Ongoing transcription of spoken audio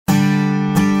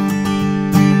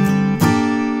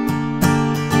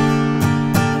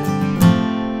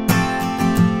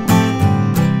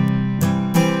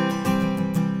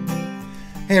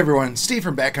Hey everyone, Steve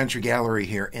from Backcountry Gallery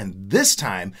here, and this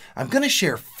time I'm going to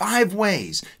share 5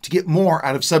 ways to get more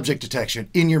out of subject detection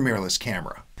in your mirrorless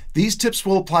camera. These tips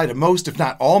will apply to most, if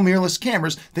not all, mirrorless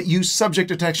cameras that use subject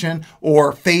detection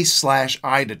or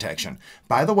face/eye detection.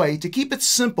 By the way, to keep it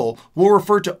simple, we'll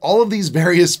refer to all of these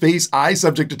various face/eye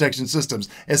subject detection systems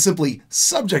as simply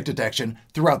subject detection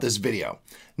throughout this video.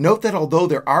 Note that although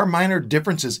there are minor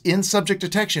differences in subject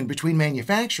detection between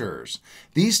manufacturers,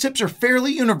 these tips are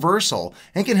fairly universal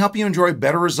and can help you enjoy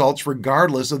better results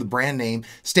regardless of the brand name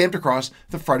stamped across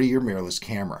the front of your mirrorless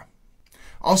camera.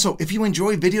 Also, if you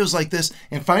enjoy videos like this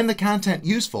and find the content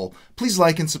useful, please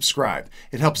like and subscribe.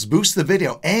 It helps boost the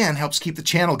video and helps keep the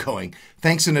channel going.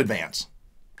 Thanks in advance.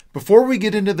 Before we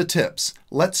get into the tips,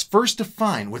 let's first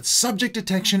define what subject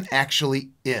detection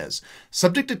actually is.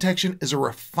 Subject detection is a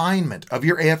refinement of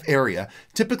your AF area,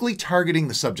 typically targeting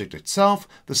the subject itself,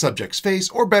 the subject's face,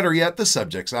 or better yet, the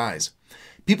subject's eyes.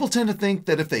 People tend to think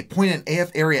that if they point an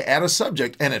AF area at a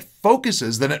subject and it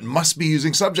focuses, then it must be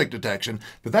using subject detection,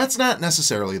 but that's not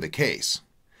necessarily the case.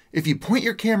 If you point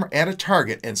your camera at a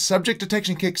target and subject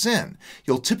detection kicks in,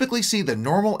 you'll typically see the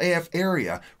normal AF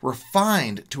area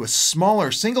refined to a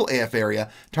smaller single AF area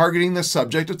targeting the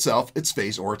subject itself, its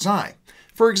face, or its eye.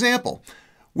 For example,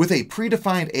 with a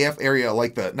predefined AF area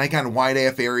like the Nikon wide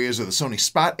AF areas or the Sony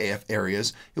spot AF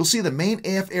areas, you'll see the main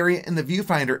AF area in the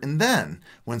viewfinder, and then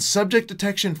when subject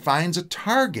detection finds a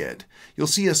target, you'll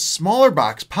see a smaller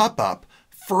box pop up,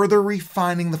 further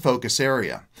refining the focus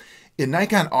area. In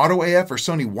Nikon Auto AF or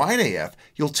Sony Wide AF,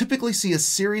 you'll typically see a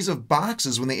series of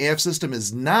boxes when the AF system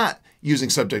is not using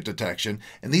subject detection,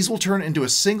 and these will turn into a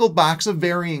single box of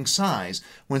varying size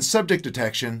when subject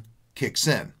detection kicks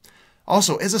in.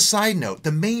 Also, as a side note,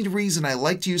 the main reason I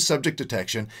like to use subject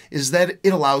detection is that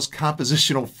it allows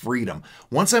compositional freedom.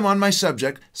 Once I'm on my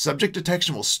subject, subject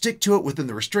detection will stick to it within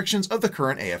the restrictions of the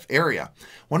current AF area.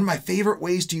 One of my favorite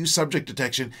ways to use subject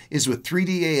detection is with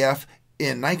 3D AF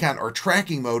in Nikon or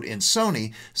tracking mode in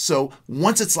Sony, so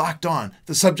once it's locked on,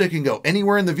 the subject can go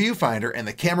anywhere in the viewfinder and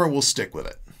the camera will stick with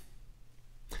it.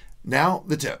 Now,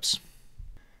 the tips.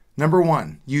 Number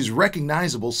 1, use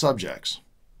recognizable subjects.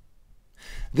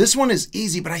 This one is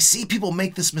easy, but I see people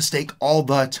make this mistake all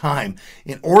the time.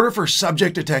 In order for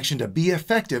subject detection to be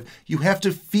effective, you have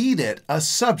to feed it a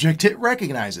subject it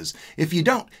recognizes. If you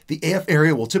don't, the AF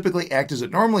area will typically act as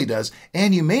it normally does,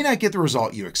 and you may not get the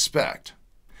result you expect.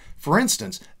 For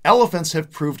instance, elephants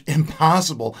have proved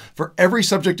impossible for every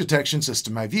subject detection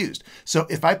system I've used. So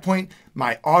if I point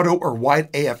my auto or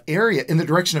wide AF area in the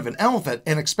direction of an elephant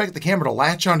and expect the camera to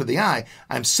latch onto the eye,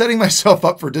 I'm setting myself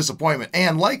up for disappointment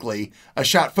and likely a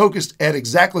shot focused at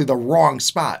exactly the wrong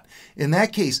spot. In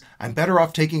that case, I'm better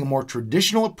off taking a more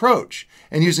traditional approach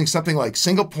and using something like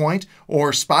single point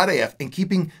or spot AF and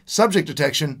keeping subject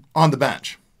detection on the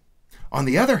bench. On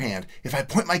the other hand, if I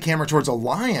point my camera towards a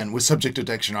lion with subject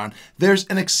detection on, there's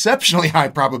an exceptionally high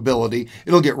probability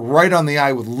it'll get right on the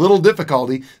eye with little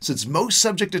difficulty, since most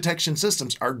subject detection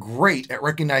systems are great at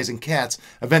recognizing cats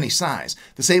of any size.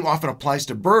 The same often applies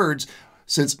to birds,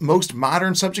 since most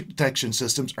modern subject detection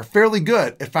systems are fairly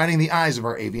good at finding the eyes of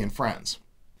our avian friends.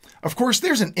 Of course,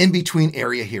 there's an in-between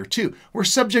area here too, where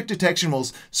subject detection will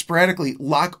sporadically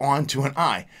lock onto an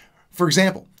eye. For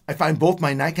example, I find both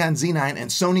my Nikon Z9 and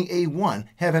Sony A1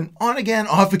 have an on-again,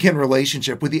 off-again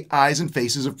relationship with the eyes and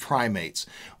faces of primates.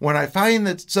 When I find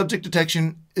that subject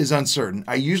detection is uncertain,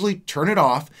 I usually turn it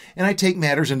off and I take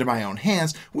matters into my own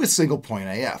hands with single point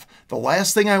AF. The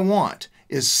last thing I want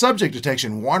is subject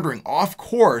detection wandering off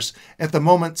course at the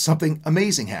moment something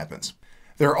amazing happens.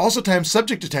 There are also times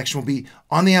subject detection will be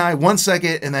on the eye 1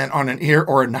 second and then on an ear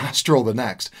or a nostril the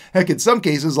next. Heck, in some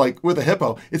cases, like with a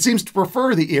hippo, it seems to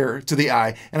prefer the ear to the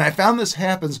eye, and I found this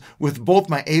happens with both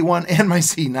my A1 and my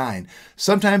Z9.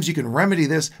 Sometimes you can remedy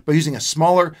this by using a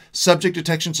smaller subject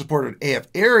detection supported AF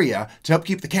area to help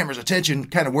keep the camera's attention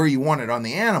kind of where you want it on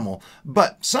the animal,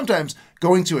 but sometimes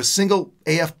going to a single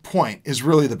AF point is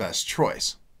really the best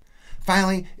choice.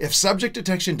 Finally, if subject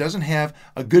detection doesn't have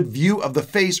a good view of the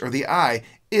face or the eye,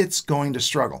 it's going to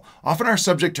struggle. Often our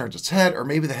subject turns its head, or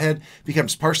maybe the head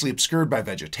becomes partially obscured by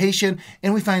vegetation,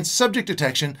 and we find subject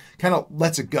detection kind of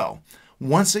lets it go.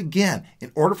 Once again,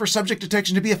 in order for subject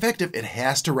detection to be effective, it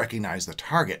has to recognize the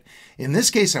target. In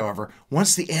this case, however,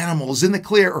 once the animal is in the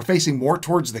clear or facing more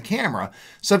towards the camera,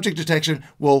 subject detection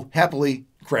will happily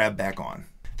grab back on.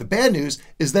 The bad news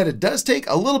is that it does take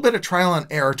a little bit of trial and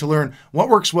error to learn what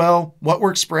works well, what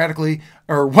works sporadically,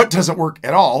 or what doesn't work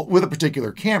at all with a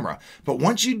particular camera. But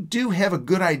once you do have a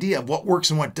good idea of what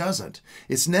works and what doesn't,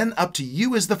 it's then up to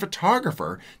you as the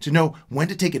photographer to know when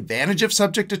to take advantage of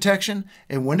subject detection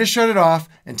and when to shut it off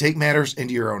and take matters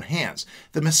into your own hands.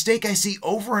 The mistake I see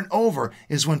over and over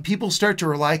is when people start to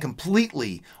rely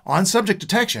completely on subject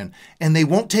detection and they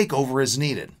won't take over as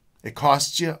needed. It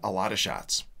costs you a lot of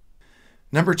shots.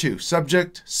 Number 2,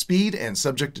 subject speed and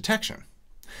subject detection.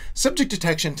 Subject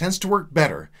detection tends to work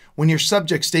better when your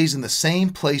subject stays in the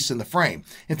same place in the frame.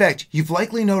 In fact, you've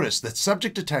likely noticed that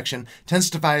subject detection tends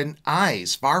to find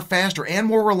eyes far faster and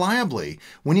more reliably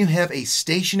when you have a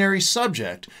stationary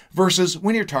subject versus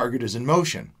when your target is in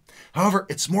motion. However,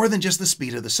 it's more than just the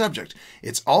speed of the subject.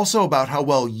 It's also about how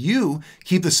well you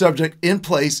keep the subject in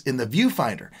place in the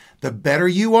viewfinder. The better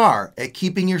you are at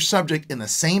keeping your subject in the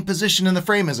same position in the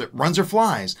frame as it runs or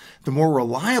flies, the more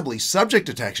reliably subject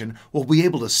detection will be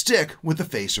able to stick with the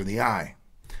face or the eye.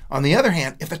 On the other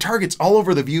hand, if the target's all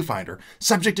over the viewfinder,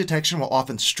 subject detection will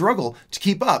often struggle to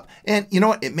keep up, and you know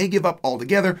what, it may give up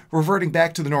altogether, reverting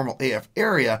back to the normal AF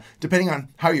area, depending on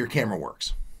how your camera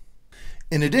works.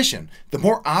 In addition, the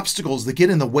more obstacles that get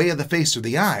in the way of the face or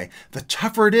the eye, the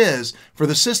tougher it is for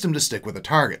the system to stick with a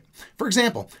target. For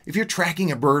example, if you're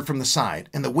tracking a bird from the side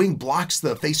and the wing blocks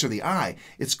the face or the eye,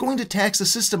 it's going to tax the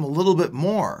system a little bit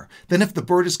more than if the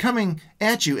bird is coming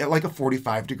at you at like a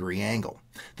 45-degree angle.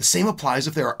 The same applies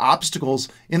if there are obstacles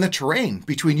in the terrain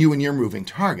between you and your moving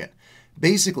target.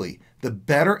 Basically, the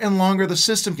better and longer the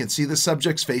system can see the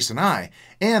subject's face and eye,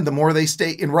 and the more they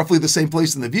stay in roughly the same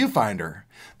place in the viewfinder,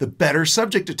 the better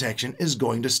subject detection is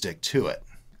going to stick to it.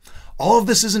 All of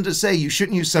this isn't to say you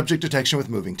shouldn't use subject detection with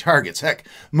moving targets. Heck,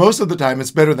 most of the time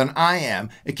it's better than I am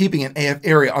at keeping an AF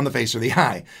area on the face or the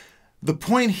eye. The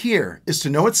point here is to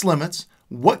know its limits,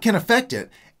 what can affect it,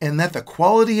 and that the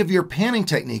quality of your panning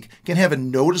technique can have a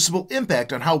noticeable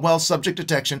impact on how well subject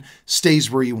detection stays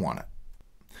where you want it.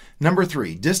 Number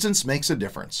 3, distance makes a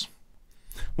difference.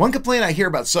 One complaint I hear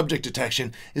about subject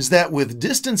detection is that with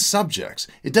distant subjects,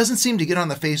 it doesn't seem to get on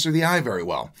the face or the eye very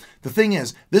well. The thing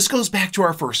is, this goes back to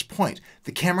our first point.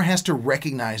 The camera has to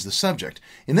recognize the subject.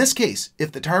 In this case,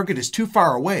 if the target is too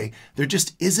far away, there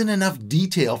just isn't enough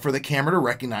detail for the camera to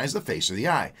recognize the face or the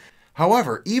eye.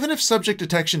 However, even if subject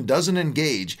detection doesn't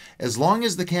engage, as long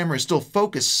as the camera is still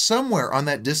focused somewhere on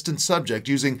that distant subject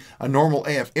using a normal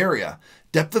AF area,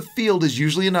 depth of field is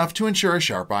usually enough to ensure a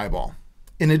sharp eyeball.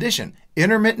 In addition,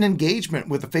 intermittent engagement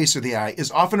with the face or the eye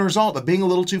is often a result of being a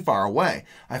little too far away.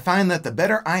 I find that the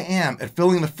better I am at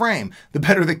filling the frame, the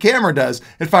better the camera does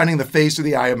at finding the face or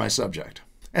the eye of my subject.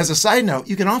 As a side note,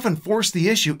 you can often force the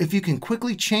issue if you can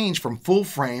quickly change from full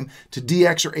frame to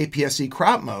DX or APS-C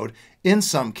crop mode in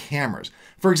some cameras.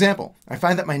 For example, I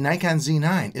find that my Nikon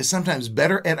Z9 is sometimes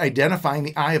better at identifying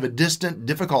the eye of a distant,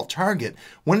 difficult target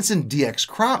when it's in DX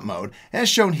crop mode, as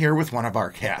shown here with one of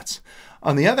our cats.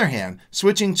 On the other hand,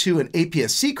 switching to an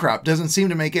APS-C crop doesn't seem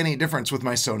to make any difference with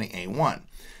my Sony A1.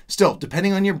 Still,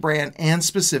 depending on your brand and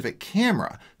specific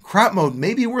camera, crop mode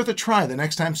may be worth a try the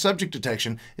next time subject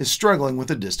detection is struggling with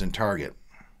a distant target.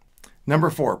 Number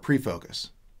 4,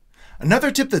 pre-focus.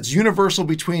 Another tip that's universal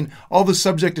between all the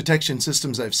subject detection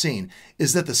systems I've seen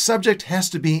is that the subject has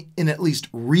to be in at least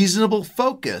reasonable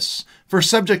focus for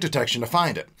subject detection to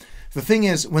find it. The thing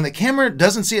is, when the camera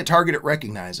doesn't see a target it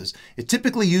recognizes, it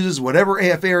typically uses whatever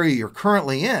AF area you're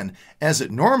currently in, as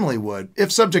it normally would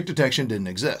if subject detection didn't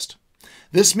exist.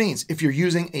 This means if you're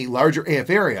using a larger AF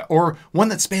area, or one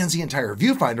that spans the entire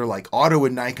viewfinder like auto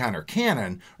in Nikon or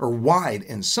Canon, or wide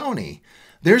in Sony,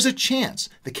 there's a chance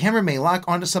the camera may lock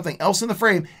onto something else in the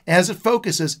frame as it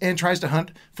focuses and tries to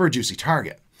hunt for a juicy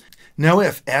target. Now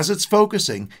if, as it's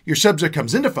focusing, your subject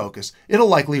comes into focus, it'll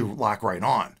likely lock right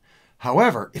on.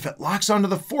 However, if it locks onto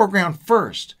the foreground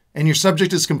first, and your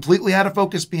subject is completely out of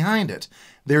focus behind it,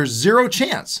 there's zero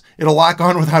chance it'll lock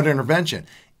on without intervention,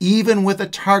 even with a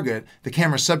target the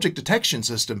camera's subject detection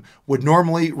system would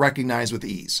normally recognize with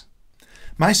ease.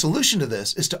 My solution to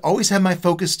this is to always have my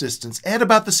focus distance at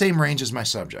about the same range as my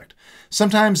subject.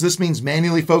 Sometimes this means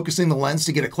manually focusing the lens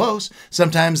to get it close.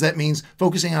 Sometimes that means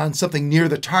focusing on something near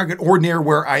the target or near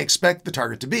where I expect the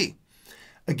target to be.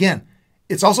 Again,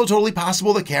 it's also totally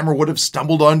possible the camera would have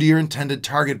stumbled onto your intended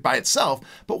target by itself,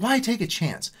 but why take a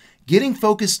chance? Getting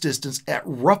focus distance at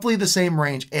roughly the same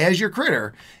range as your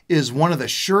critter is one of the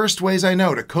surest ways I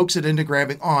know to coax it into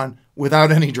grabbing on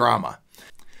without any drama.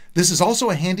 This is also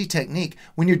a handy technique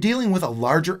when you're dealing with a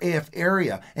larger AF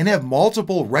area and have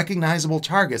multiple recognizable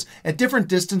targets at different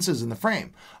distances in the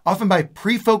frame. Often by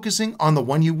pre-focusing on the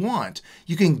one you want,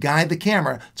 you can guide the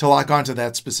camera to lock onto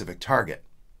that specific target.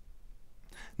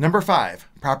 Number 5,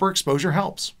 proper exposure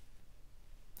helps.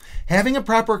 Having a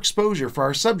proper exposure for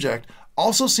our subject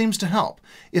also seems to help.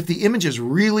 If the image is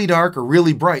really dark or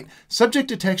really bright, subject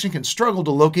detection can struggle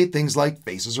to locate things like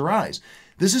faces or eyes.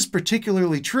 This is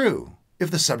particularly true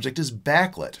if the subject is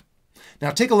backlit.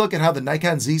 Now take a look at how the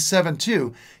Nikon Z7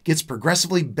 II gets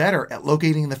progressively better at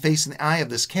locating the face and the eye of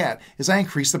this cat as I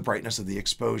increase the brightness of the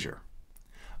exposure.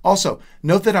 Also,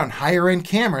 note that on higher-end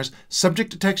cameras,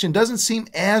 subject detection doesn't seem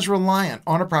as reliant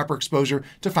on a proper exposure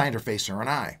to find her face or an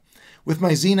eye. With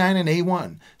my Z9 and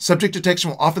A1, subject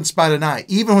detection will often spot an eye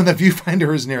even when the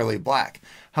viewfinder is nearly black.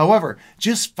 However,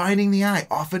 just finding the eye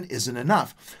often isn't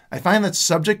enough. I find that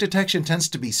subject detection tends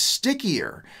to be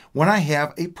stickier when I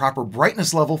have a proper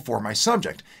brightness level for my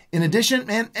subject. In addition,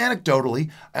 and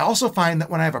anecdotally, I also find that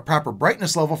when I have a proper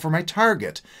brightness level for my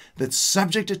target, that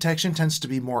subject detection tends to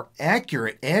be more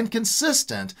accurate and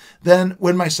consistent than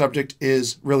when my subject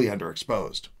is really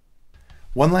underexposed.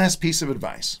 One last piece of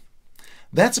advice.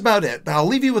 That's about it, but I'll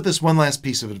leave you with this one last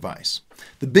piece of advice.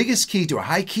 The biggest key to a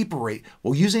high keeper rate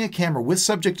while using a camera with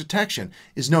subject detection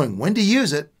is knowing when to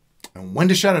use it and when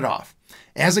to shut it off.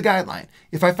 As a guideline,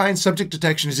 if I find subject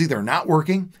detection is either not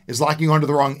working, is locking onto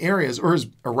the wrong areas, or is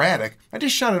erratic, I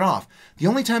just shut it off. The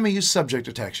only time I use subject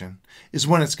detection is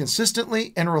when it's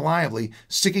consistently and reliably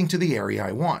sticking to the area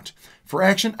I want. For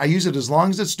action, I use it as long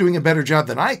as it's doing a better job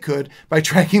than I could by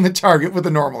tracking the target with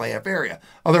a normal AF area.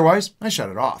 Otherwise, I shut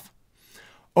it off.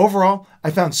 Overall,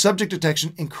 I found subject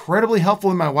detection incredibly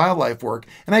helpful in my wildlife work,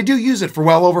 and I do use it for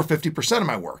well over 50% of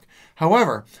my work.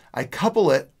 However, I couple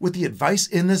it with the advice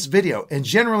in this video and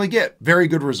generally get very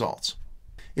good results.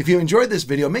 If you enjoyed this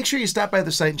video, make sure you stop by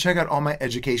the site and check out all my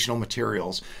educational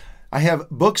materials. I have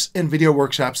books and video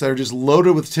workshops that are just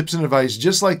loaded with tips and advice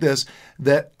just like this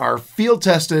that are field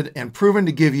tested and proven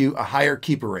to give you a higher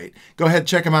keeper rate. Go ahead,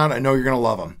 check them out. I know you're going to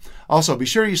love them. Also, be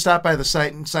sure you stop by the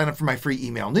site and sign up for my free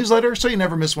email newsletter so you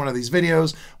never miss one of these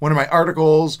videos, one of my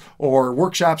articles, or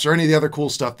workshops, or any of the other cool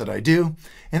stuff that I do.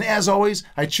 And as always,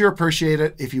 I'd sure appreciate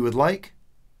it if you would like,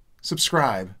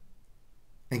 subscribe,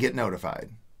 and get notified.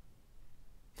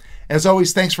 As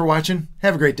always, thanks for watching.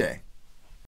 Have a great day.